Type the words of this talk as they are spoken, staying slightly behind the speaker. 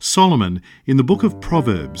Solomon, in the book of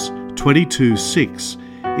Proverbs 22:6,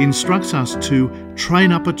 instructs us to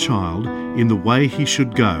train up a child in the way he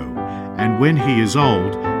should go, and when he is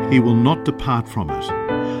old, he will not depart from it.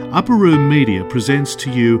 Upper Room Media presents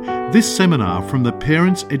to you this seminar from the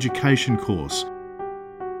Parents Education course.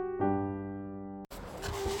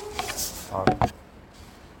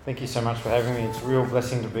 Thank you so much for having me. It's a real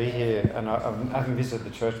blessing to be here, and I haven't visited the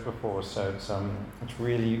church before, so it's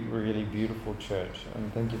really, really beautiful church,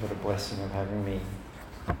 and thank you for the blessing of having me.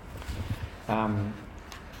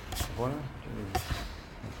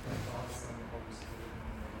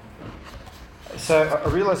 So I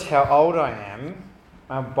realised how old I am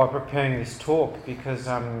by preparing this talk, because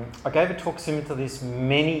I gave a talk similar to this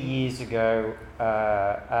many years ago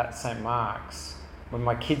at St. Mark's when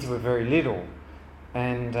my kids were very little.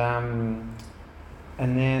 And then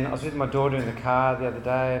I was with my daughter in the car the other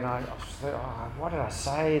day, and I was like, what did I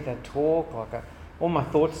say at that talk? All my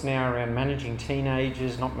thoughts now around managing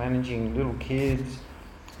teenagers, not managing little kids.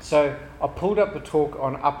 So I pulled up the talk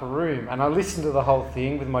on Upper Room, and I listened to the whole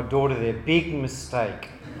thing with my daughter there. Big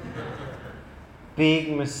mistake.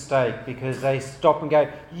 Big mistake, because they stop and go,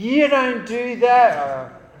 "You don't do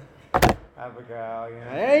that." Abigail,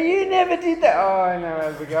 hey, you never did that. Oh, I know,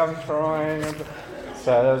 Abigail, I'm trying.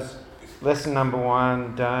 So that was lesson number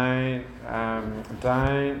one. Don't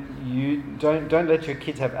let your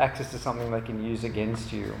kids have access to something they can use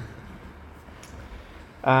against you.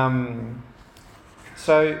 I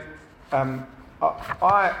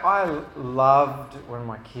loved when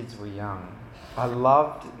my kids were young. I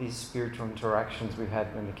loved these spiritual interactions we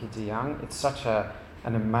had when the kids are young. It's such an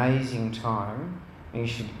amazing time. And you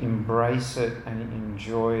should embrace it and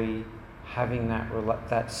enjoy having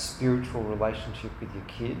that spiritual relationship with your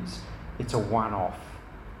kids. It's a one-off,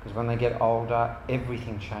 because when they get older,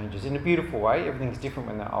 everything changes in a beautiful way. Everything's different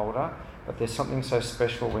when they're older, but there's something so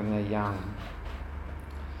special when they're young.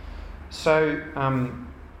 So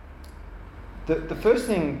the first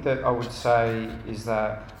thing that I would say is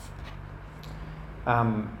that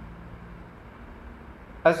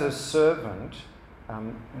as a servant,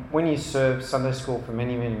 when you serve Sunday school for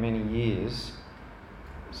many, many, many years,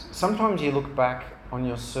 sometimes you look back on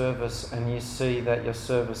your service and you see that your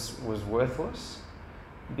service was worthless,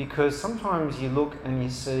 because sometimes you look and you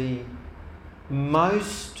see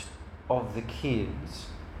most of the kids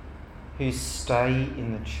who stay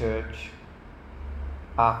in the church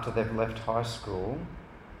after they've left high school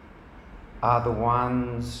are the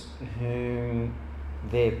ones whom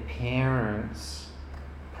their parents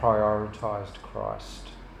prioritised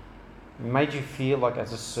Christ. It made you feel like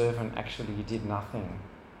as a servant actually you did nothing.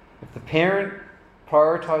 If the parent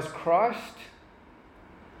prioritised Christ,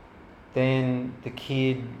 then the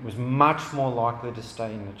kid was much more likely to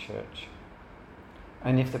stay in the church.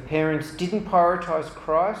 And if the parents didn't prioritise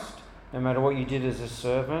Christ, no matter what you did as a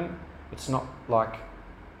servant, it's not like,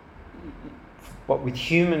 but with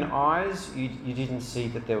human eyes, you didn't see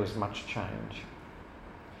that there was much change.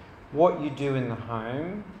 What you do in the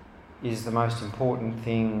home is the most important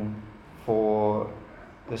thing for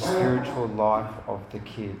the spiritual life of the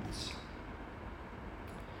kids.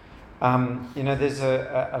 There's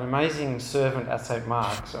an amazing servant at St.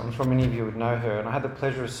 Mark's. I'm sure many of you would know her, and I had the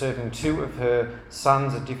pleasure of serving two of her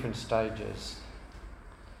sons at different stages.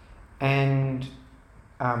 And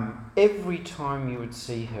every time you would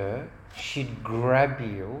see her, she'd grab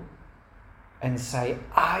you and say,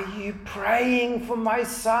 "Are you praying for my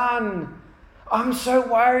son? I'm so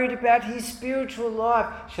worried about his spiritual life."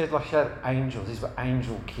 She had angels. These were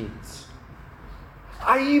angel kids.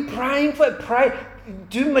 "Are you praying for? Pray.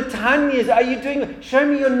 Do matanyas. Are you doing? Show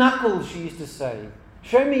me your knuckles," she used to say.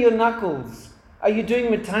 "Show me your knuckles. Are you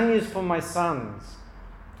doing matanyas for my sons?"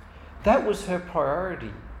 That was her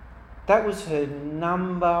priority. That was her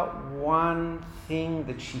number one thing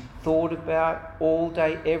that she thought about all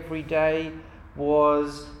day, every day,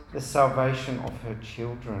 was the salvation of her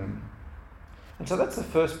children. And so that's the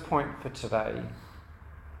first point for today.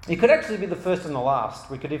 It could actually be the first and the last.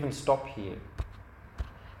 We could even stop here.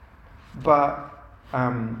 But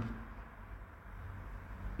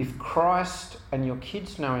if Christ and your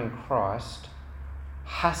kids knowing Christ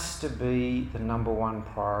has to be the number one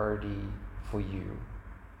priority for you,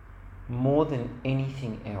 more than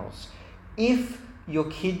anything else. If your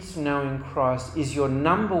kids knowing Christ is your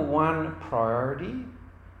number one priority,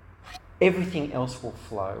 everything else will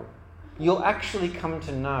flow. You'll actually come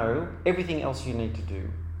to know everything else you need to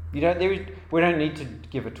do. We don't need to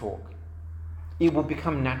give a talk. It will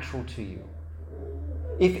become natural to you.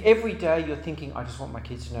 If every day you're thinking, I just want my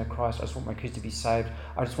kids to know Christ, I just want my kids to be saved,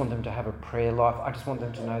 I just want them to have a prayer life, I just want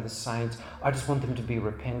them to know the saints, I just want them to be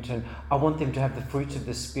repentant, I want them to have the fruits of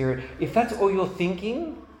the Spirit. If that's all you're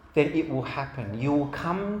thinking, then it will happen. You will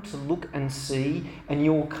come to look and see, and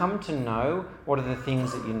you will come to know what are the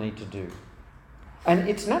things that you need to do. And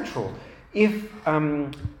it's natural.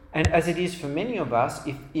 And as it is for many of us,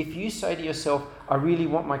 if you say to yourself, I really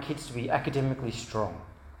want my kids to be academically strong,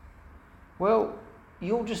 well,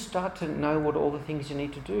 you'll just start to know what all the things you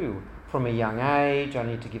need to do. From a young age, I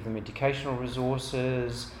need to give them educational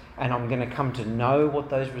resources, and I'm going to come to know what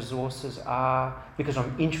those resources are because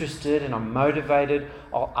I'm interested and I'm motivated.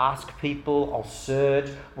 I'll ask people, I'll search.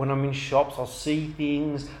 When I'm in shops, I'll see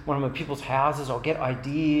things. When I'm at people's houses, I'll get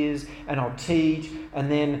ideas and I'll teach.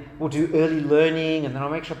 And then we'll do early learning, and then I'll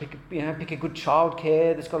make sure I pick a good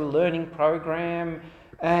childcare that's got a learning program.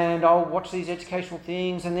 And I'll watch these educational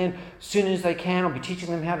things, and then as soon as they can, I'll be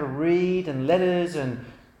teaching them how to read and letters. And,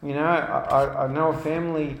 I know a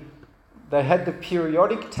family, they had the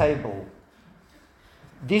periodic table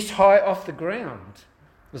this high off the ground.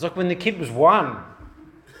 It was like when the kid was 1.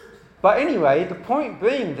 But anyway, the point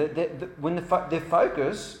being that when their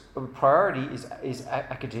focus or priority is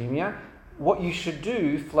academia, what you should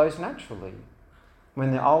do flows naturally.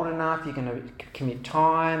 When they're old enough, you're going to commit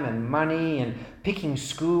time and money and picking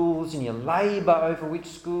schools, and you labour over which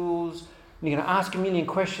schools. You're going to ask a million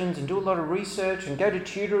questions and do a lot of research and go to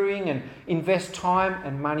tutoring and invest time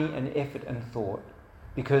and money and effort and thought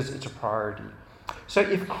because it's a priority. So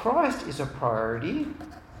if Christ is a priority,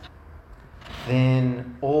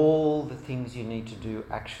 then all the things you need to do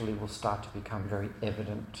actually will start to become very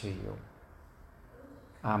evident to you.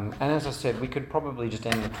 And as I said, we could probably just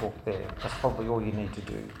end the talk there. That's probably all you need to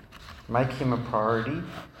do. Make him a priority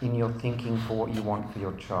in your thinking for what you want for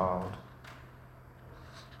your child.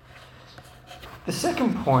 The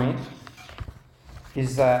second point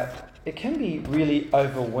is that it can be really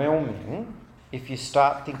overwhelming if you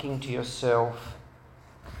start thinking to yourself,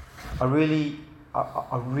 I really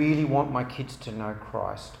want my kids to know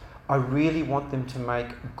Christ. I really want them to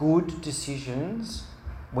make good decisions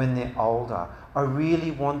when they're older. I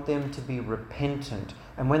really want them to be repentant.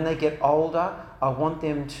 And when they get older, I want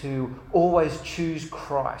them to always choose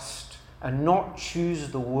Christ and not choose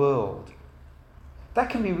the world. That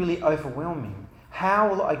can be really overwhelming. How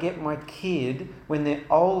will I get my kid, when they're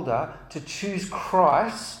older, to choose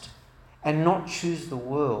Christ and not choose the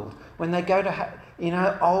world? When they go to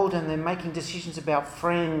older and they're making decisions about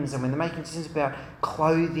friends, and when they're making decisions about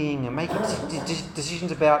clothing and making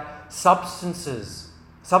decisions about substance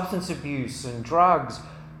abuse and drugs,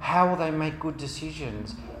 how will they make good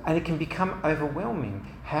decisions? And it can become overwhelming.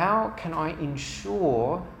 How can I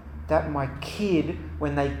ensure that my kid,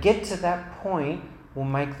 when they get to that point, will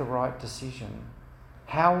make the right decision?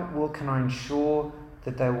 How can I ensure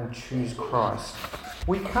that they will choose Christ?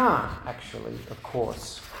 We can't, actually, of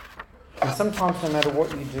course. And sometimes, no matter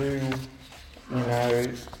what you do,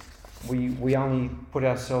 we only put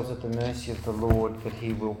ourselves at the mercy of the Lord that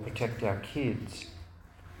he will protect our kids.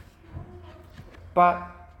 But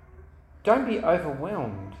don't be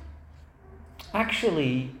overwhelmed.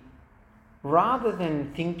 Actually, rather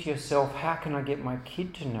than think to yourself, how can I get my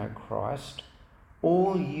kid to know Christ?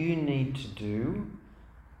 All you need to do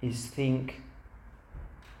is think,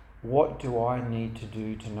 what do I need to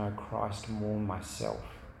do to know Christ more myself?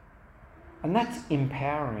 And that's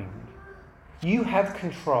empowering. You have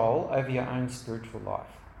control over your own spiritual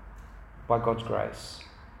life by God's grace.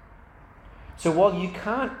 So while you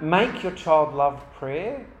can't make your child love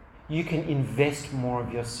prayer, you can invest more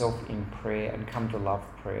of yourself in prayer and come to love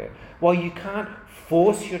prayer. While you can't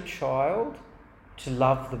force your child to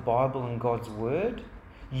love the Bible and God's Word,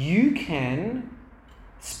 you can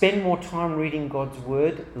spend more time reading God's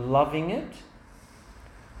Word, loving it,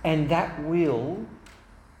 and that will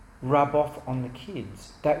rub off on the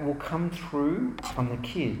kids. That will come through on the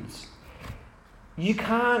kids. You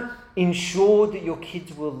can't ensure that your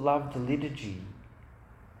kids will love the liturgy,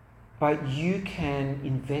 but you can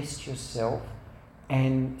invest yourself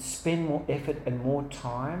and spend more effort and more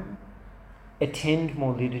time, attend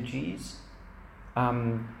more liturgies,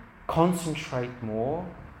 concentrate more,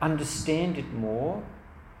 understand it more,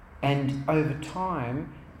 and over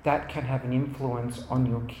time that can have an influence on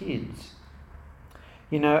your kids.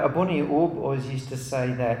 Aboni Ub always used to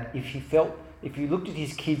say that if you looked at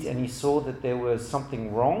his kids and he saw that there was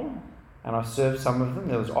something wrong, and I served some of them,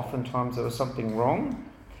 there was something wrong,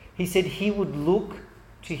 he said he would look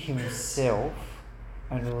to himself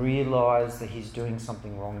and realise that he's doing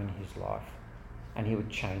something wrong in his life, and he would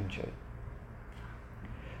change it.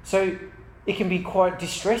 So It can be quite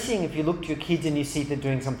distressing if you look to your kids and you see they're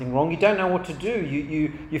doing something wrong. You don't know what to do.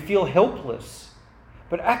 You feel helpless.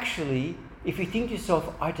 But actually, if you think to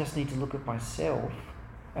yourself, I just need to look at myself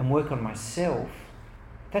and work on myself,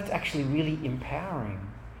 that's actually really empowering.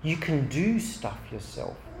 You can do stuff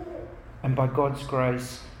yourself. And by God's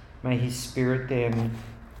grace, may His Spirit then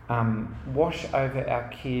wash over our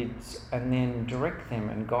kids and then direct them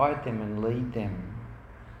and guide them and lead them.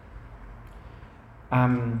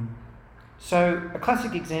 So a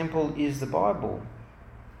classic example is the Bible.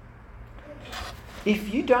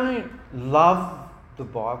 If you don't love the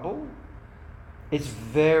Bible, it's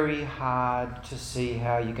very hard to see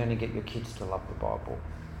how you're going to get your kids to love the Bible.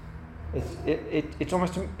 It's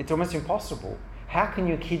almost impossible. How can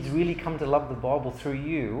your kids really come to love the Bible through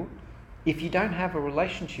you if you don't have a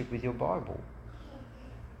relationship with your Bible?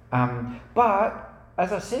 But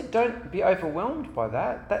as I said, don't be overwhelmed by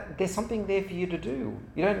that. There's something there for you to do.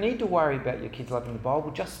 You don't need to worry about your kids loving the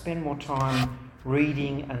Bible. Just spend more time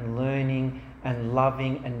reading and learning and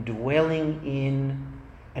loving and dwelling in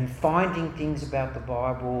and finding things about the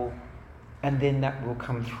Bible, and then that will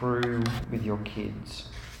come through with your kids.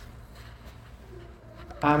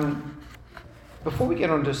 Before we get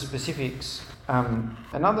on to specifics,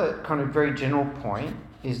 another kind of very general point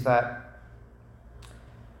is that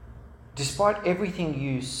despite everything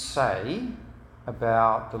you say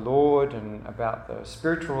about the Lord and about the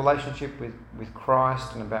spiritual relationship with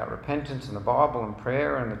Christ and about repentance and the Bible and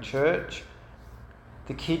prayer and the church,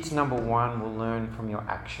 the kids, number one, will learn from your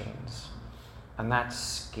actions. And that's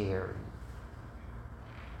scary.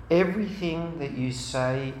 Everything that you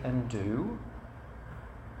say and do,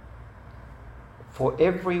 for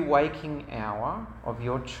every waking hour of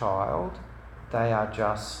your child, they are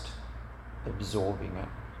just absorbing it.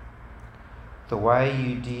 The way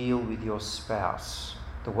you deal with your spouse,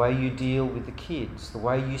 the way you deal with the kids, the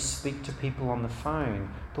way you speak to people on the phone,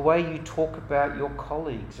 the way you talk about your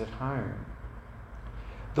colleagues at home,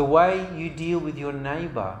 the way you deal with your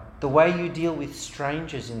neighbour, the way you deal with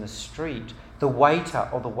strangers in the street, the waiter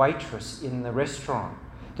or the waitress in the restaurant,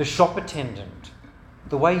 the shop attendant,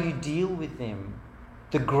 the way you deal with them,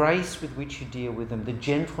 the grace with which you deal with them, the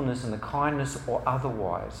gentleness and the kindness or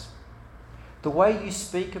otherwise, the way you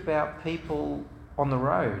speak about people on the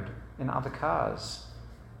road in other cars.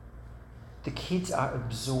 The kids are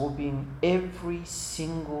absorbing every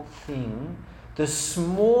single thing, the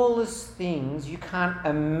smallest things you can't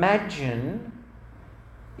imagine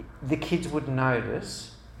the kids would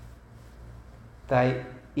notice. They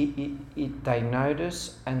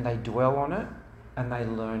notice and they dwell on it and they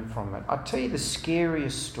learn from it. I'll tell you the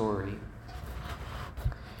scariest story.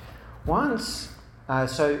 Once,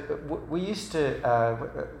 we used to,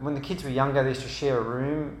 when the kids were younger, they used to share a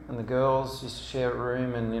room, and the girls used to share a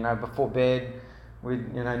room, and before bed,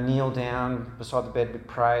 we'd kneel down beside the bed, we'd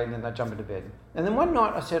pray, and then they'd jump into bed. And then one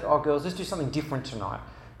night I said, "Oh, girls, let's do something different tonight.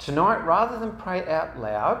 Tonight, rather than pray out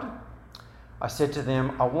loud," I said to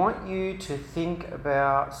them, "I want you to think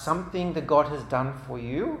about something that God has done for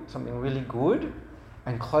you, something really good,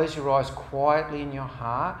 and close your eyes quietly in your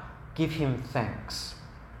heart. Give Him thanks."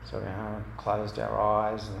 So we closed our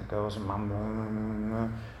eyes, and the girls were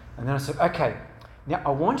mumbling. And then I said, "Okay, now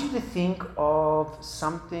I want you to think of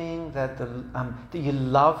something that that you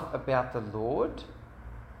love about the Lord,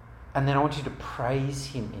 and then I want you to praise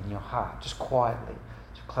Him in your heart, just quietly."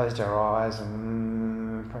 So we closed our eyes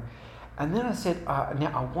and pray. And then I said,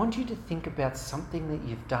 "Now I want you to think about something that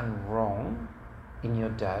you've done wrong in your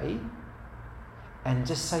day, and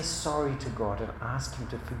just say sorry to God and ask Him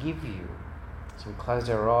to forgive you." So we closed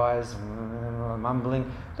our eyes and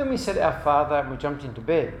mumbling. Then we said our Father and we jumped into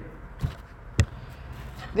bed.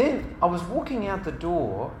 Then I was walking out the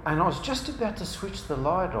door and I was just about to switch the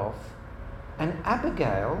light off, and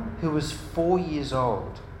Abigail, who was 4 years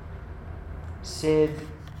old, said,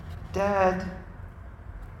 "Dad,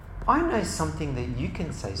 I know something that you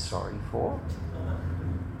can say sorry for."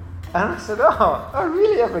 And I said, Oh,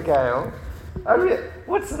 really, Abigail?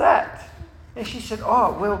 What's that?" And she said,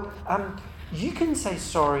 "You can say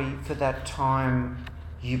sorry for that time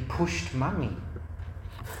you pushed Mummy."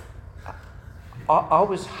 I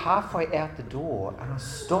was halfway out the door and I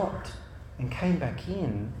stopped and came back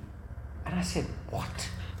in, and I said, "What?"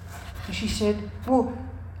 And she said, "Well,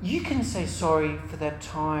 you can say sorry for that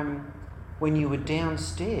time when you were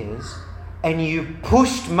downstairs and you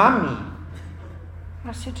pushed Mummy." And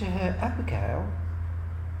I said to her, "Abigail,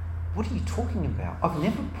 what are you talking about? I've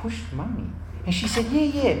never pushed Mummy." And she said,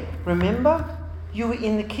 Yeah. Remember? You were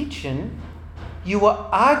in the kitchen, you were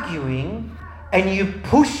arguing, and you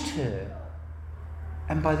pushed her."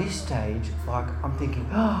 And by this stage, I'm thinking,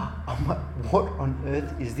 what on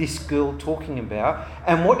earth is this girl talking about?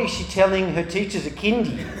 And what is she telling her teachers at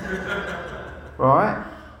kindy? Right?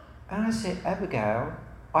 And I said, Abigail,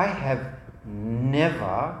 I have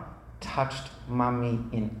never touched Mummy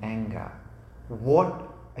in anger. What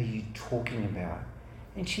are you talking about?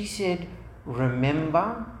 And she said,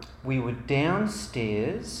 remember, we were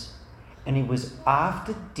downstairs and it was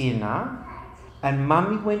after dinner and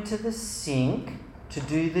Mummy went to the sink to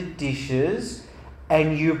do the dishes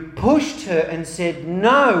and you pushed her and said,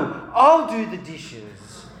 no, I'll do the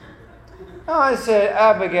dishes. I said,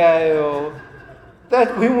 Abigail,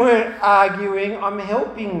 that we weren't arguing, I'm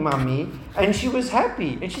helping Mummy. And she was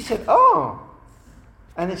happy. And she said, oh.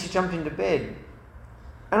 And then she jumped into bed.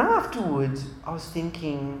 And afterwards, I was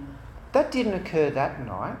thinking, that didn't occur that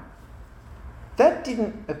night. That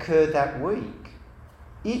didn't occur that week.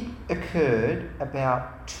 It occurred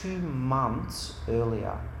about 2 months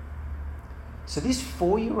earlier. So this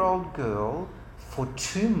 4-year-old girl, for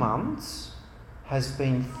 2 months, has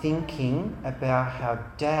been thinking about how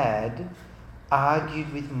Dad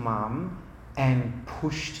argued with Mum and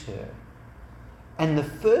pushed her. And the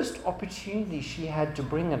first opportunity she had to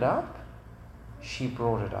bring it up, she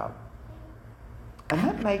brought it up. And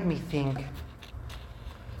that made me think,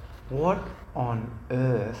 what on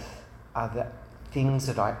earth are the things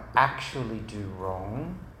that I actually do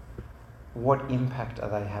wrong? What impact are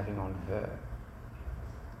they having on her?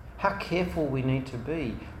 How careful we need to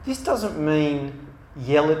be. This doesn't mean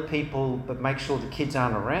yell at people but make sure the kids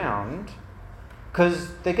aren't around,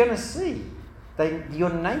 because they're going to see. Your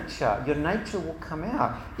nature will come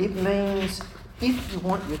out. It means if you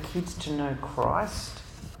want your kids to know Christ,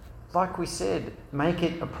 like we said, make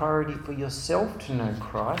it a priority for yourself to know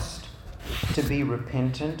Christ, to be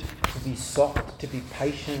repentant, to be soft, to be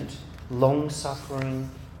patient, long-suffering,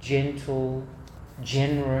 gentle,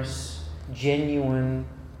 generous, genuine,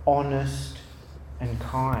 honest, and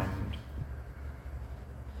kind.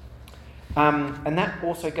 And that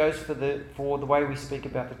also goes for the way we speak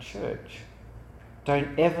about the church.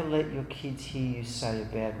 Don't ever let your kids hear you say a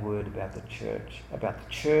bad word about the church, about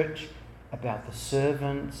the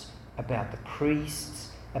servants, about the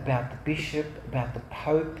priests, about the bishop, about the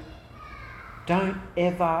pope. Don't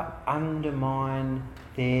ever undermine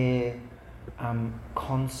their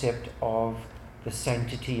concept of the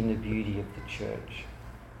sanctity and the beauty of the church.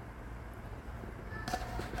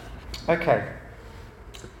 Okay.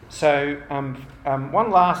 So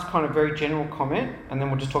one last kind of very general comment, and then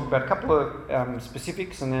we'll just talk about a couple of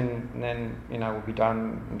specifics, and then we'll be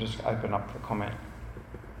done and just open up for comment.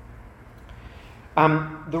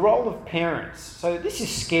 The role of parents. So this is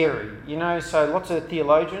scary, So lots of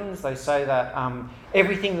theologians, they say that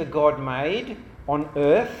everything that God made on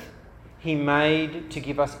earth, He made to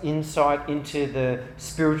give us insight into the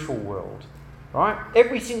spiritual world, right?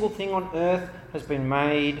 Every single thing on earth has been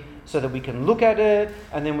made so that we can look at it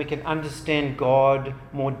and then we can understand God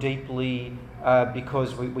more deeply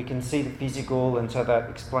because we can see the physical, and so that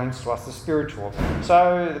explains to us the spiritual.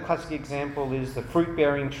 So the classic example is the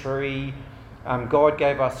fruit-bearing tree. God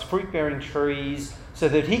gave us fruit-bearing trees so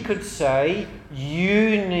that He could say,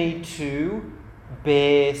 you need to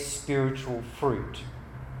bear spiritual fruit.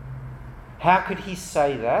 How could He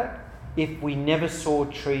say that if we never saw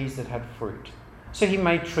trees that had fruit? So He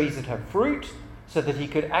made trees that have fruit so that He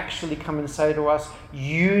could actually come and say to us,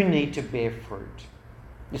 you need to bear fruit.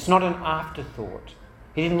 It's not an afterthought.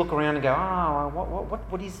 He didn't look around and go,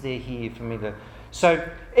 what is there here for me to... So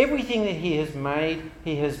everything that He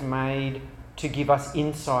has made to give us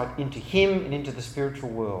insight into Him and into the spiritual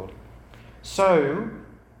world. So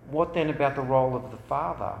what then about the role of the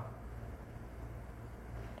Father?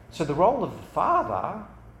 So the role of the Father,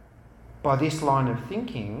 by this line of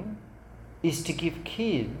thinking, is to give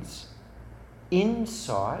kids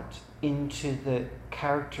insight into the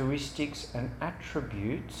characteristics and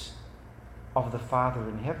attributes of the Father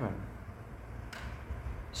in heaven.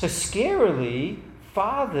 So scarily,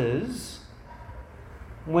 fathers,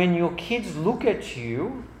 when your kids look at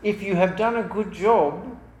you, if you have done a good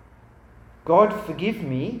job, God forgive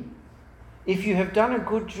me, if you have done a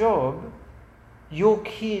good job, your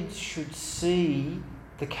kids should see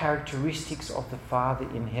the characteristics of the Father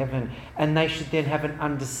in heaven, and they should then have an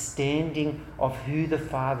understanding of who the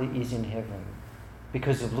Father is in heaven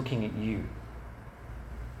because of looking at you.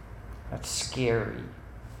 That's scary.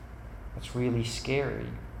 That's really scary.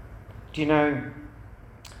 Do you know,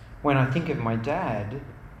 when I think of my dad,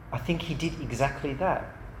 I think he did exactly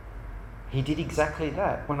that. He did exactly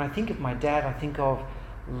that. When I think of my dad, I think of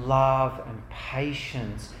love and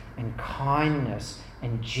patience and kindness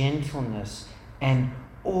and gentleness and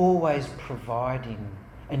always providing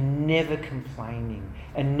and never complaining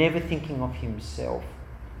and never thinking of himself.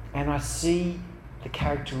 And I see the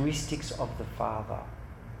characteristics of the Father.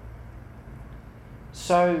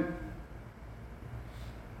 So,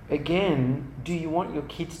 again, do you want your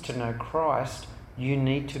kids to know Christ? You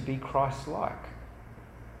need to be Christ-like.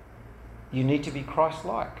 You need to be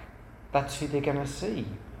Christ-like. That's who they're going to see.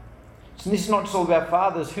 So this is not just all about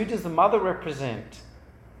fathers. Who does the mother represent?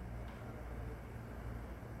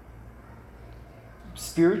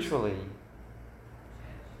 Spiritually.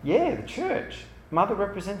 Yeah, the church. Mother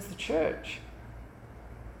represents the church.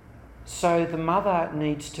 So the mother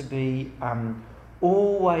needs to be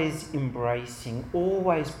always embracing,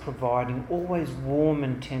 always providing, always warm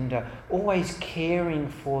and tender, always caring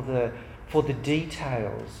for the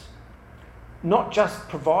details. Not just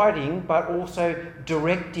providing, but also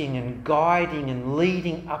directing and guiding and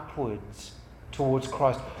leading upwards towards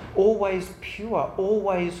Christ. Always pure,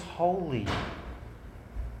 always holy.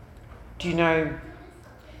 Do you know,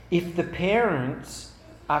 if the parents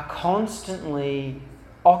are constantly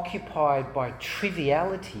occupied by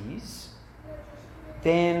trivialities,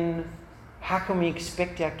 then how can we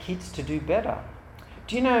expect our kids to do better?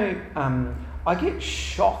 Do you know, I get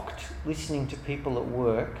shocked listening to people at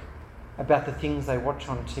work about the things they watch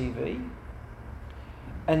on TV.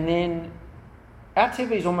 And then our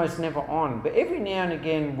TV is almost never on, but every now and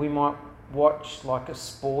again we might watch like a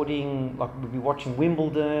sporting, like we'll be watching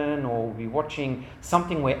Wimbledon, or we'll be watching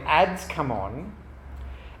something where ads come on.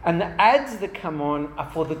 And the ads that come on are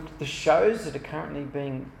for the shows that are currently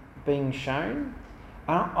being shown.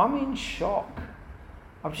 And I'm in shock.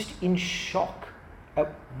 I'm just in shock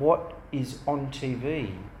at what is on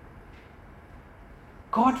TV.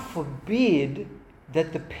 God forbid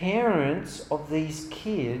that the parents of these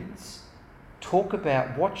kids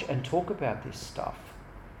watch and talk about this stuff.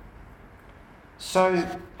 So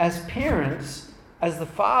as parents, as the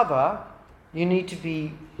father, you need to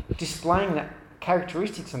be displaying the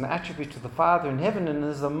characteristics and the attributes of the Father in heaven, and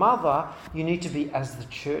as the mother, you need to be as the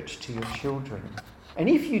church to your children. And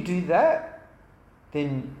if you do that,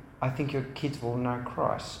 then I think your kids will know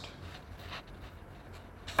Christ.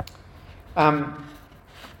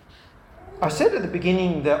 I said at the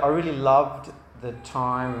beginning that I really loved the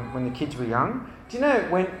time when the kids were young. Do you know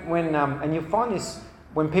when and you'll find this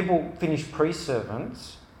when people finish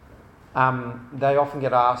pre-servants, they often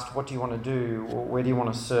get asked, what do you want to do, or where do you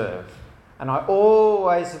want to serve? And I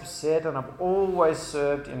always have said, and I've always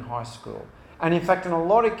served in high school. And in fact, in a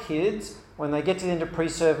lot of kids, when they get to the end of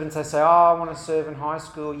pre-servants, they say, I want to serve in high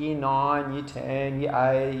school, year 9, year 10, year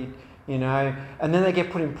 8, you know. And then they get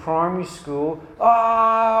put in primary school.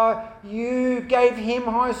 You gave him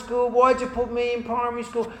high school, why'd you put me in primary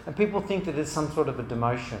school? And people think that it's some sort of a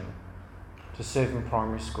demotion to serve in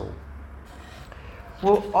primary school.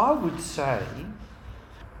 Well, I would say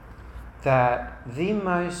that the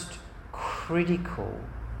most critical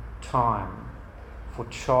time for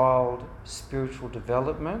child spiritual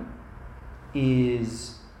development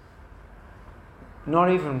is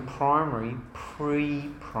not even primary,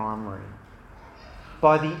 pre-primary.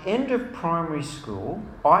 By the end of primary school,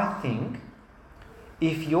 I think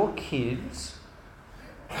if your kids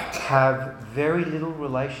have very little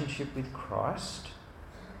relationship with Christ,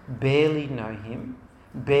 barely know him,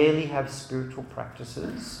 barely have spiritual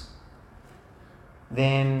practices,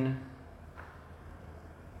 then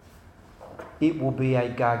it will be a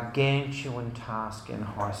gargantuan task in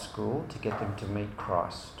high school to get them to meet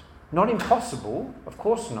Christ. Not impossible, of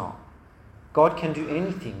course not. God can do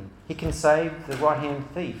anything. He can save the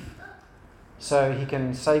right-hand thief. So he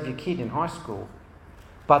can save your kid in high school.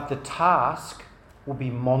 But the task will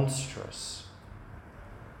be monstrous.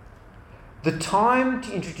 The time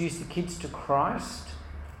to introduce the kids to Christ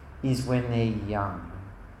is when they're young.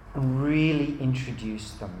 Really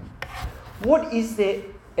introduce them. What is there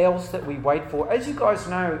else that we wait for? As you guys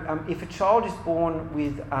know, if a child is born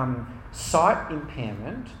with sight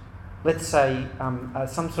impairment, let's say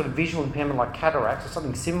some sort of visual impairment like cataracts or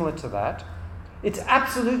something similar to that, it's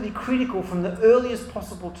absolutely critical from the earliest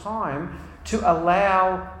possible time to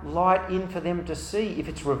allow light in for them to see if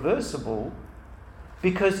it's reversible,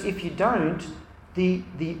 because if you don't, the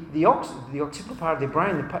occipital part of their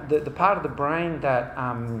brain, the part of the brain that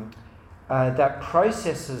that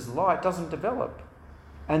processes light doesn't develop.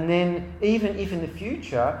 And then even if in the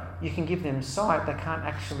future you can give them sight, they can't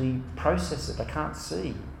actually process it, they can't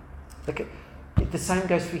see. The same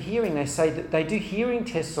goes for hearing. They say that they do hearing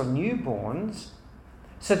tests on newborns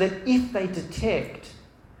so that if they detect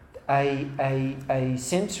a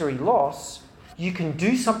sensory loss, you can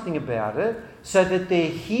do something about it so that their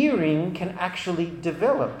hearing can actually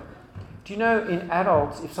develop. Do you know in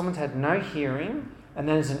adults, if someone's had no hearing, and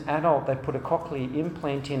then as an adult they put a cochlear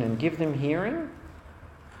implant in and give them hearing,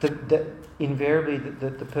 invariably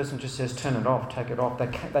the person just says, turn it off, take it off.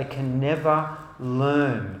 They can never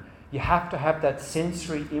learn. You have to have that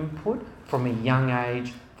sensory input from a young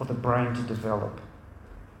age for the brain to develop.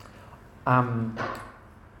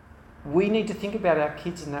 We need to think about our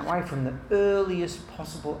kids in that way. From the earliest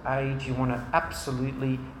possible age, you want to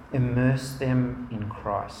absolutely immerse them in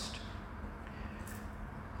Christ.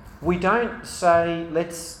 We don't say,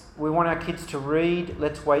 we want our kids to read,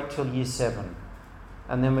 let's wait till year 7,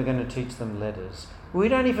 and then we're going to teach them letters. We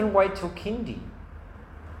don't even wait till kindy.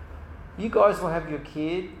 You guys will have your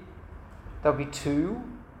kid, they'll be 2,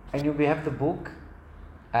 and you'll have the book.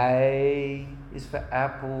 A is for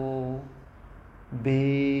apple,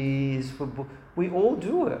 B is for book. We all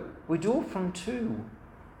do it. We do it from 2.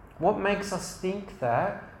 What makes us think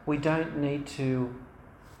that we don't need to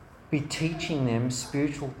be teaching them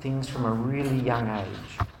spiritual things from a really young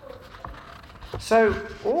age? So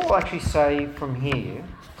all I'll actually say from here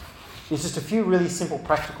is just a few really simple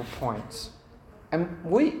practical points. And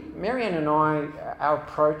Marianne and I, our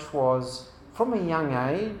approach was, from a young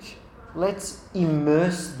age, let's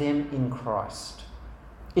immerse them in Christ.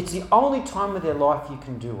 It's the only time of their life you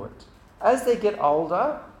can do it. As they get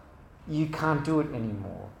older, you can't do it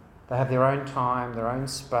anymore. They have their own time, their own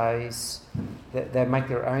space, they make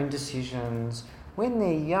their own decisions. When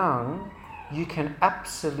they're young, you can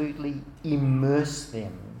absolutely immerse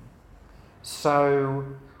them. So,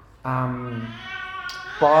 Bible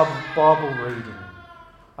reading.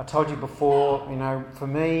 I told you before, for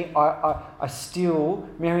me, I still,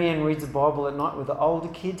 Marianne reads the Bible at night with the older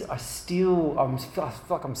kids. I feel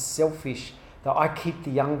like I'm selfish that I keep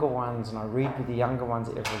the younger ones and I read with the younger ones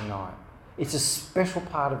every night. It's a special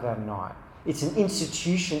part of our night. It's an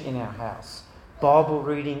institution in our house. Bible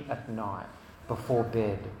reading at night before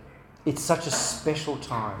bed. It's such a special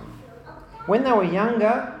time. When they were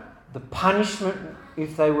younger, the punishment,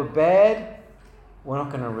 if they were bad, we're not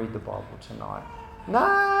going to read the Bible tonight.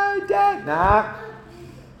 No, Dad, no.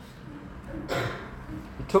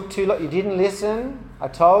 You took too long. You didn't listen. I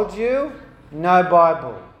told you. No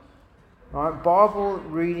Bible. Right? Bible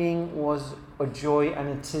reading was a joy,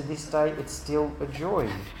 and to this day, it's still a joy.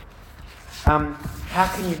 How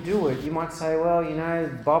can you do it? You might say, well,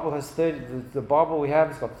 the Bible has 30. The Bible we have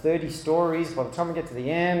has got 30 stories. By the time we get to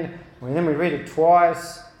the end, and then we read it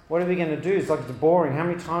twice. What are we going to do? It's boring. How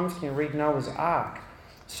many times can you read Noah's Ark?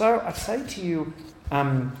 So I say to you,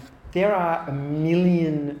 there are 1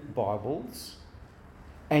 million Bibles,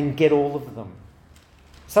 and get all of them.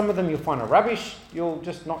 Some of them you'll find are rubbish, you'll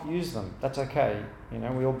just not use them. That's okay.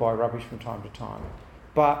 We all buy rubbish from time to time.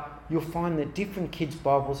 But you'll find that different kids'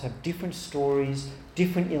 Bibles have different stories,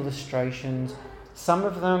 different illustrations. Some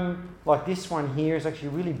of them, like this one here, is actually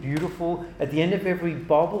really beautiful. At the end of every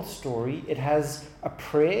Bible story, it has a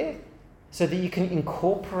prayer so that you can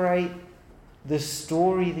incorporate the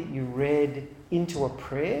story that you read into a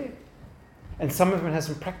prayer. And some of them has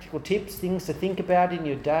some practical tips, things to think about in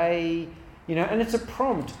your day, and it's a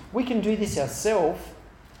prompt. We can do this ourselves,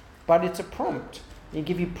 but it's a prompt. It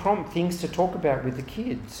gives you prompt things to talk about with the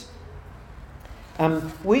kids.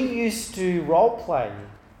 We used to role play,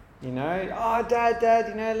 oh,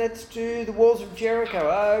 Dad, let's do the walls of Jericho.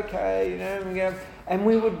 Okay, and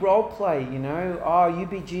we would role play, oh, you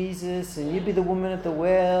be Jesus and you be the woman at the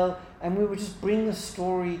well, and we would just bring the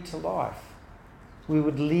story to life. We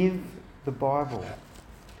would live the Bible.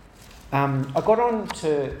 I got on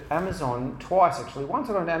to Amazon twice, actually. Once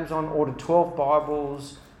I got on Amazon, ordered 12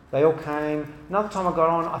 Bibles. They all came. Another time I got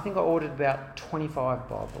on, I think I ordered about 25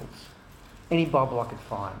 Bibles. Any Bible I could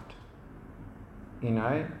find.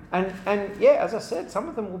 And yeah, as I said, some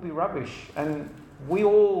of them will be rubbish. And we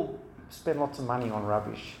all spend lots of money on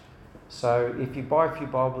rubbish. So if you buy a few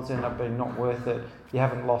Bibles, end up being not worth it, you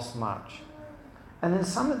haven't lost much. And then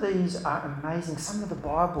some of these are amazing. Some of the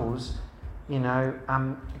Bibles,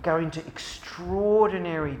 go into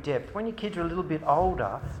extraordinary depth. When your kids are a little bit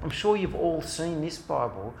older, I'm sure you've all seen this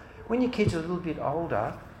Bible. When your kids are a little bit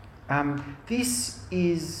older, this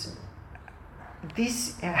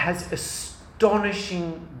has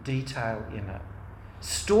astonishing detail in it.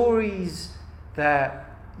 Stories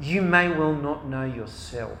that you may well not know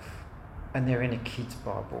yourself, and they're in a kid's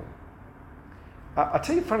Bible. I'll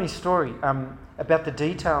tell you a funny story about the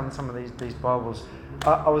detail in some of these Bibles.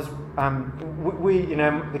 I was,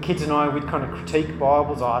 the kids and I, we'd kind of critique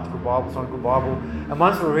Bibles. It's a good Bible, it's not a good Bible. And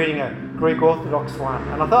once we were reading a Greek Orthodox one,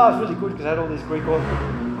 and I thought it was really good because it had all these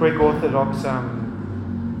Greek Orthodox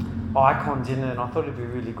icons in it, and I thought it'd be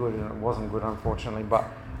really good, and it wasn't good, unfortunately. But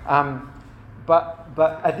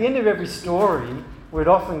at the end of every story, we'd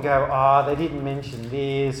often go, oh, they didn't mention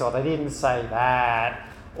this, or they didn't say that,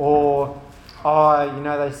 or, oh,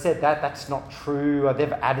 they said that, that's not true, or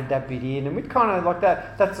they've added that bit in, and we'd kind of like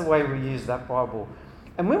that. That's the way we use that Bible.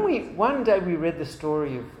 And one day we read the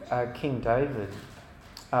story of King David,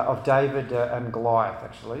 of David and Goliath,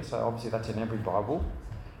 actually, so obviously that's in every Bible.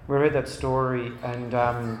 We read that story, and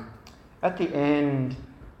at the end,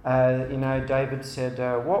 David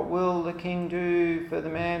said, what will the king do for the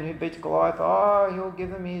man who beats Goliath? Oh, he'll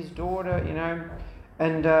give him his daughter,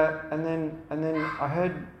 And then I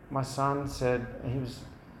heard my son said,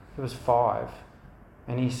 he was 5,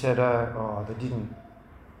 and he said,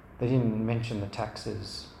 they didn't mention the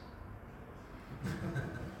taxes.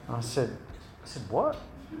 I said, what?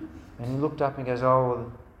 And he looked up and goes,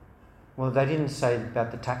 oh, well, they didn't say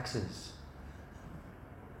about the taxes.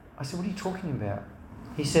 I said, what are you talking about?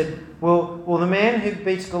 He said, well, the man who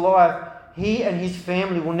beats Goliath, he and his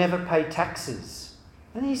family will never pay taxes.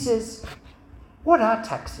 And he says, what are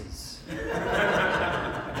taxes?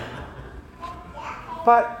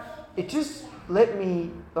 But it just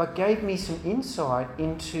gave me some insight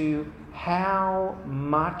into how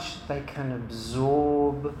much they can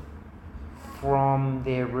absorb from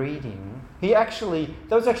their reading. That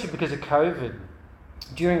was actually because of COVID.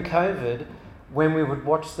 During COVID, when we would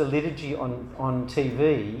watch the liturgy on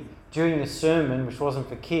TV, during the sermon, which wasn't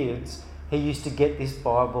for kids, he used to get this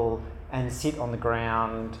Bible and sit on the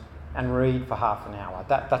ground and read for half an hour.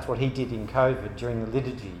 That's what he did in COVID during the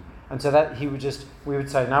liturgy. And so that we would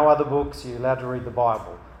say, no other books, you're allowed to read the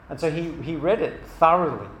Bible. And so he read it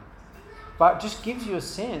thoroughly. But it just gives you a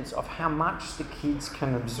sense of how much the kids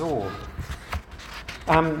can absorb.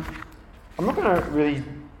 I'm not going to really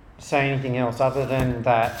say anything else other than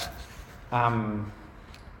that, so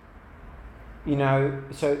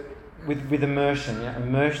with immersion,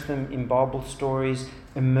 immerse them in Bible stories,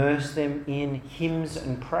 immerse them in hymns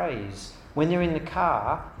and praise. When they're in the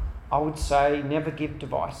car, I would say never give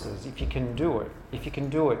devices if you can do it.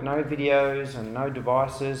 No videos and no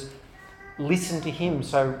devices. Listen to hymns.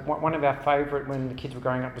 So one of our favourite when the kids were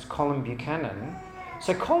growing up was Colin Buchanan.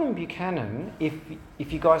 So Colin Buchanan, if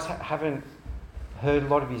you guys haven't heard a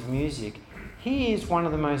lot of his music, he is one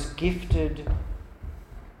of the most gifted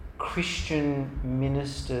Christian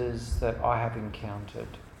ministers that I have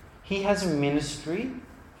encountered. He has a ministry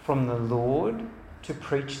from the Lord to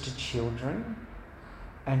preach to children,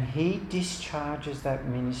 and he discharges that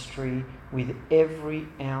ministry with every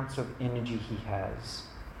ounce of energy he has,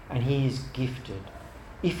 and he is gifted.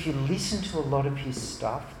 If you listen to a lot of his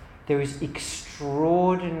stuff, there is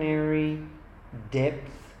extraordinary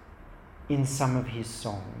depth in some of his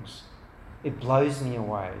songs. It blows me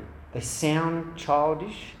away. They sound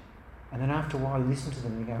childish, and then after a while you listen to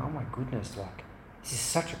them and you go, oh my goodness, this is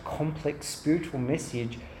such a complex spiritual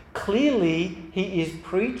message. Clearly he is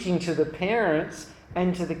preaching to the parents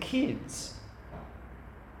and to the kids.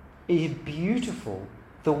 It is beautiful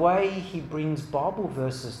the way he brings Bible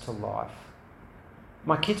verses to life.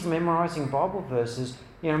 My kids memorising Bible verses.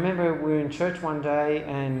 I remember we were in church one day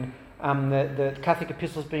and the Catholic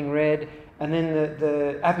epistle's being read, and then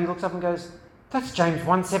the Abby looks up and goes, that's James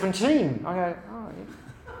 1:17. I go, oh, yeah.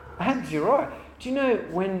 And you're right. Do you know,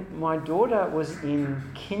 when my daughter was in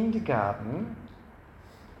kindergarten,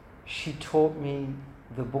 she taught me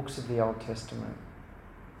the books of the Old Testament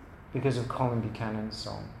because of Colin Buchanan's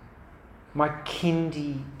song. My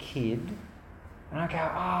kindy kid, and I go,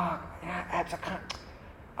 Abs,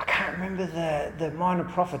 I can't remember the minor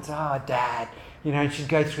prophets. Dad, and she'd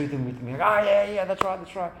go through them with me. Yeah,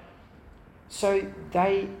 that's right. So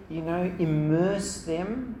they, immerse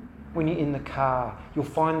them when you're in the car. You'll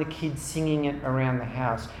find the kids singing it around the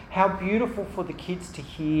house. How beautiful for the kids to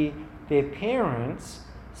hear their parents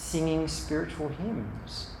singing spiritual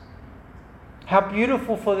hymns. How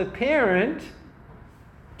beautiful for the parent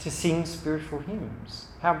to sing spiritual hymns.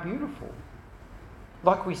 How beautiful.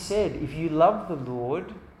 Like we said, if you love the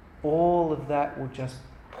Lord, all of that will just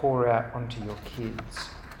pour out onto your kids.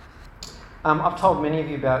 I've told many of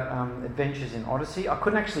you about Adventures in Odyssey. I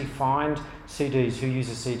couldn't actually find CDs. Who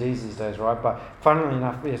uses CDs these days, right? But funnily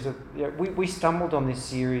enough, we stumbled on this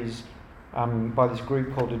series by this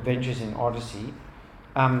group called Adventures in Odyssey.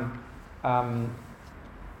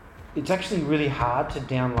 It's actually really hard to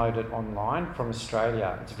download it online from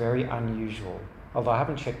Australia. It's very unusual. Although I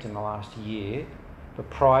haven't checked in the last year. But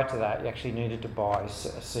prior to that, you actually needed to buy a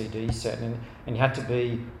CD set, and you had to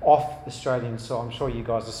be off Australian soil. I'm sure you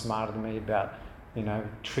guys are smarter than me about,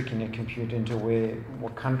 tricking a computer into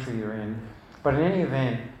what country you're in. But in any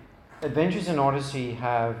event, Adventures in Odyssey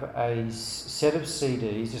have a set of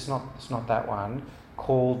CDs. It's not that one,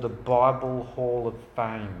 called the Bible Hall of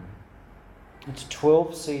Fame. It's a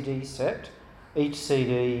 12 CD set. Each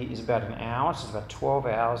CD is about an hour, so it's about 12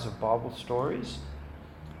 hours of Bible stories.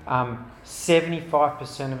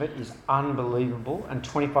 75% of it is unbelievable and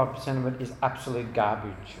 25% of it is absolute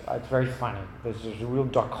garbage. It's very funny. There's a real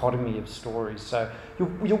dichotomy of stories. So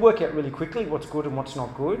you'll work out really quickly what's good and what's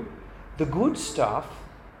not good. The good stuff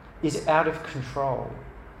is out of control.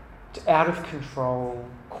 It's out of control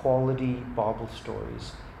quality Bible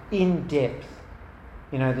stories. In depth.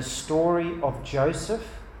 You know, the story of Joseph,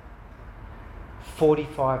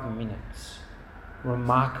 45 minutes.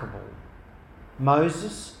 Remarkable.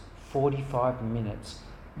 Moses, 45 minutes.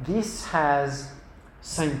 This has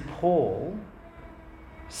St. Paul,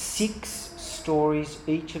 6 stories,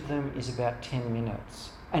 each of them is about 10 minutes.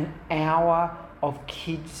 An hour of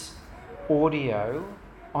kids' audio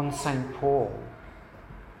on St. Paul.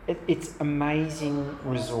 It's amazing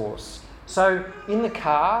resource. So in the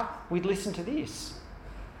car, we'd listen to this.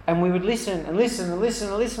 And we would listen and listen and listen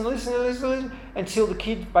and listen and listen and listen, and listen until the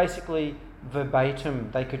kids basically verbatim,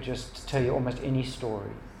 they could just tell you almost any story.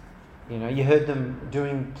 You know, you heard them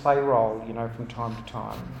doing play role, you know, from time to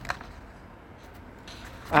time.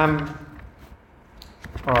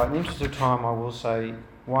 All right, in the interest of time, I will say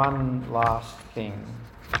one last thing.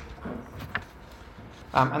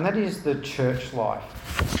 And that is the church life.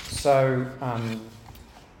 So,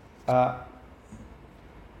 I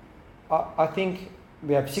think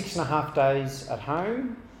we have 6.5 days at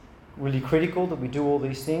home, really critical that we do all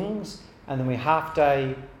these things, and then we half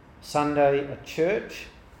day Sunday at church,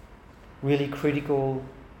 really critical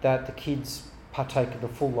that the kids partake of the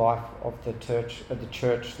full life of the church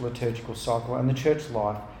liturgical cycle and the church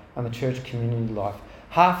life and the church community life.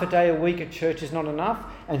 Half a day a week at church is not enough,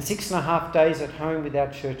 and 6.5 days at home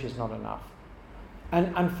without church is not enough.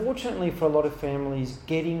 And unfortunately for a lot of families,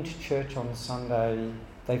 getting to church on Sunday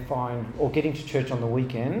they find, or getting to church on the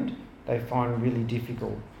weekend, they find really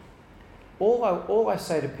difficult. All I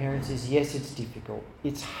say to parents is, yes, it's difficult.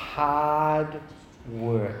 It's hard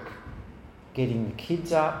work. Getting the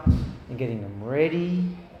kids up and getting them ready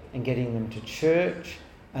and getting them to church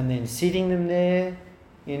and then sitting them there.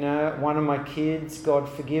 You know, one of my kids, God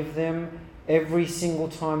forgive them, every single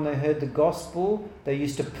time they heard the gospel, they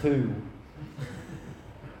used to poo.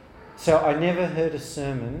 So I never heard a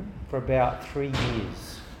sermon for about 3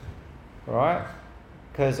 years, right?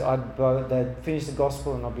 Because they'd finish the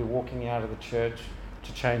gospel and I'd be walking out of the church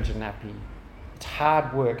to change a nappy. It's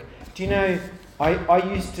hard work. Do you know, I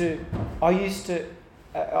used to, you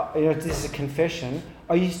know, this is a confession,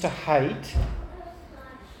 I used to hate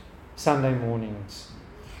Sunday mornings,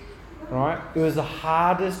 right? It was the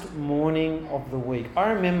hardest morning of the week.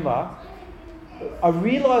 I remember, I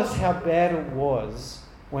realised how bad it was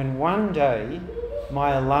when one day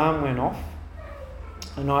my alarm went off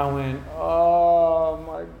and I went, oh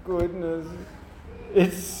my goodness,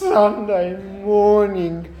 it's Sunday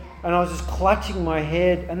morning. And I was just clutching my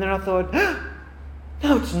head, and then I thought, no,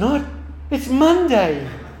 it's not. It's Monday.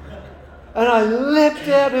 And I leapt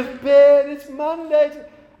out of bed. It's Monday.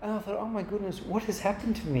 And I thought, oh my goodness, what has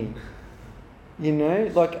happened to me? You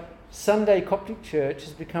know, like Sunday Coptic Church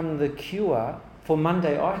has become the cure for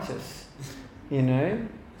Monday-itis, you know.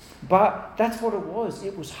 But that's what it was.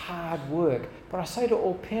 It was hard work. But I say to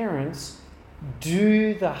all parents,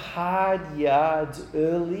 do the hard yards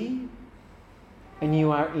early, and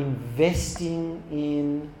you are investing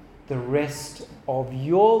in the rest of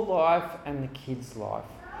your life and the kids' life.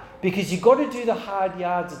 Because you've got to do the hard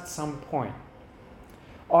yards at some point.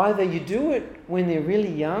 Either you do it when they're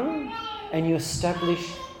really young and you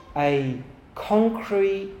establish a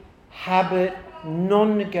concrete habit,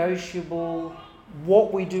 non-negotiable,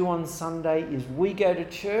 what we do on Sunday is we go to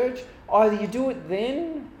church. Either you do it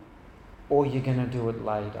then or you're going to do it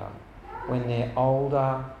later. When they're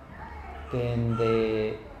older, then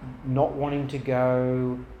they're not wanting to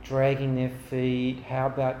go, dragging their feet. How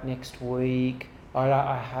about next week?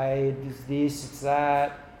 I hate this, it's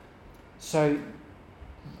that. So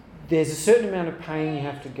there's a certain amount of pain you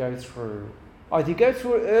have to go through. Either you go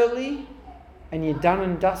through it early and you're done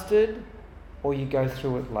and dusted, or you go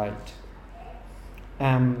through it late.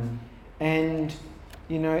 And,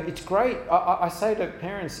 you know, it's great. I say to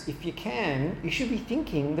parents, if you can, you should be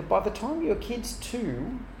thinking that by the time your kid's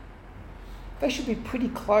 2, they should be pretty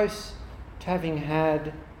close to having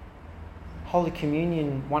had Holy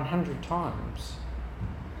Communion 100 times.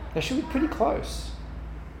 They should be pretty close.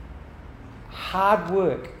 Hard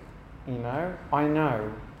work, you know, I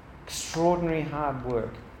know. Extraordinary hard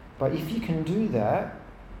work. But if you can do that,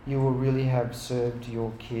 you will really have served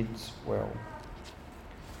your kids well.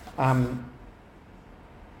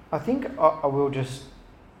 I think I will just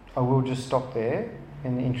stop there.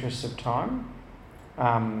 in the interest of time.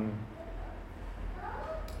 I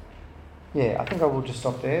think I will just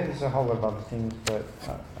stop there. There's a whole lot of other things, but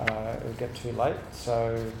it'll get too late.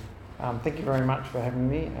 So thank you very much for having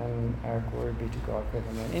me, and glory be to God forever.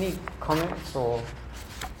 Any comments or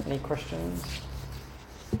any questions?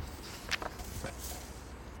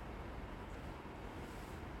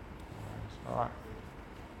 All right.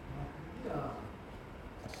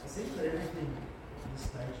 It seems that everything at this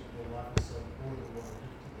stage of their life is so important what I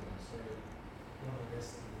give to them. So one of the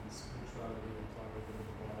best is spirituality and time with the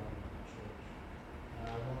Bible and church.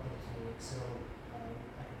 I want them to excel in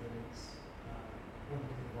academics. I want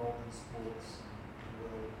them to be involved in sports and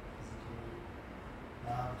well physically.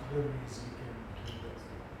 To learn music and do that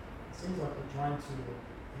stuff. It seems like we're trying to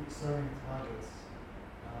hit so many targets.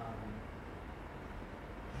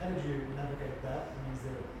 How did you navigate that? And is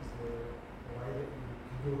there a way that you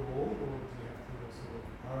can do it all, or do you have to sort of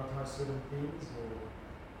prioritize certain things, or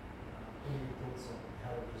any thoughts on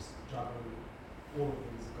how to just juggle all of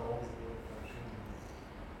these goals that you're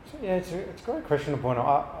achieving? So, it's a great question to point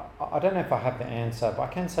out. I don't know if I have the answer, but I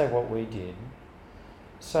can say what we did.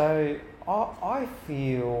 So I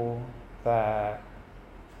feel that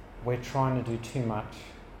we're trying to do too much,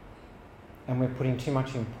 and we're putting too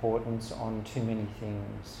much importance on too many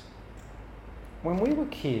things. When we were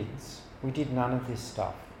kids, we did none of this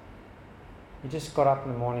stuff. You just got up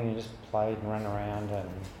in the morning and just played and ran around, and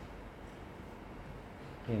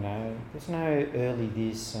there's no early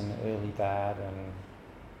this and early that, and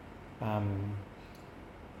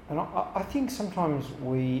I think sometimes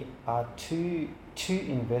we are too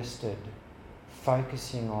invested,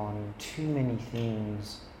 focusing on too many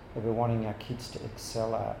things that we're wanting our kids to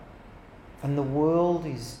excel at. And the world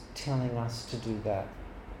is telling us to do that.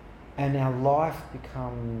 And our life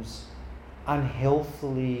becomes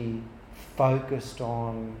unhealthily focused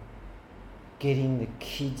on getting the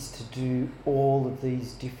kids to do all of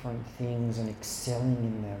these different things and excelling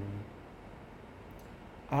in them.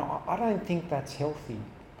 And I don't think that's healthy,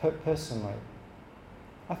 personally.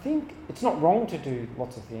 I think it's not wrong to do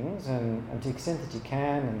lots of things and to the extent that you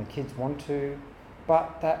can and the kids want to,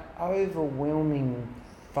 but that overwhelming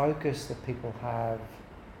focus that people have,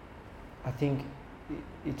 I think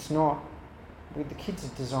it's not, with the kids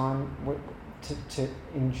are designed to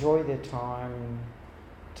enjoy their time,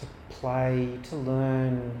 to play, to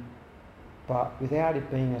learn, but without it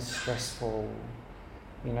being as stressful,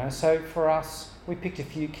 So for us, we picked a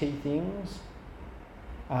few key things.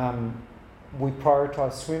 We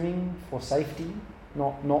prioritise swimming for safety,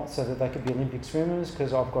 not so that they could be Olympic swimmers,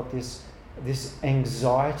 because I've got this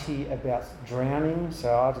anxiety about drowning.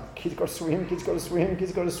 So kids got to swim.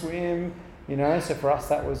 So for us,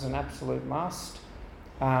 that was an absolute must.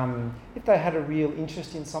 If they had a real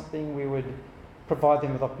interest in something, we would provide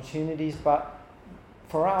them with opportunities. But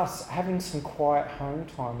for us, having some quiet home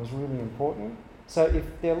time was really important. So if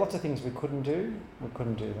there are lots of things we couldn't do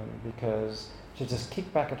them, because to just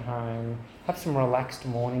kick back at home, have some relaxed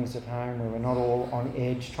mornings at home where we're not all on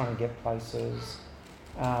edge trying to get places.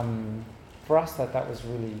 For us, that was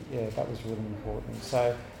really important.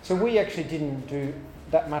 So we actually didn't do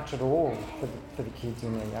that much at all for the kids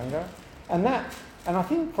when they're younger, and I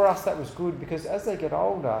think for us that was good, because as they get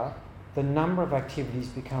older, the number of activities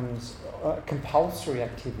becomes compulsory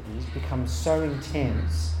activities becomes so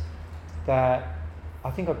intense that I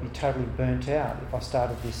think I'd be totally burnt out if I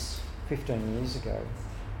started this 15 years ago.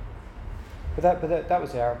 But that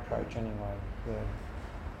was our approach anyway. Yeah.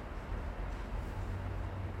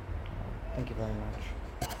 Thank you very much.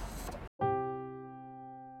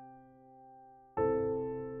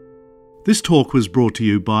 This talk was brought to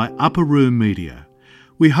you by Upper Room Media.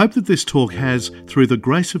 We hope that this talk has, through the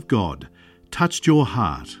grace of God, touched your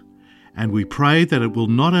heart, and we pray that it will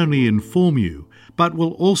not only inform you, but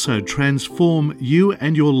will also transform you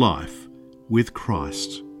and your life with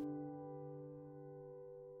Christ.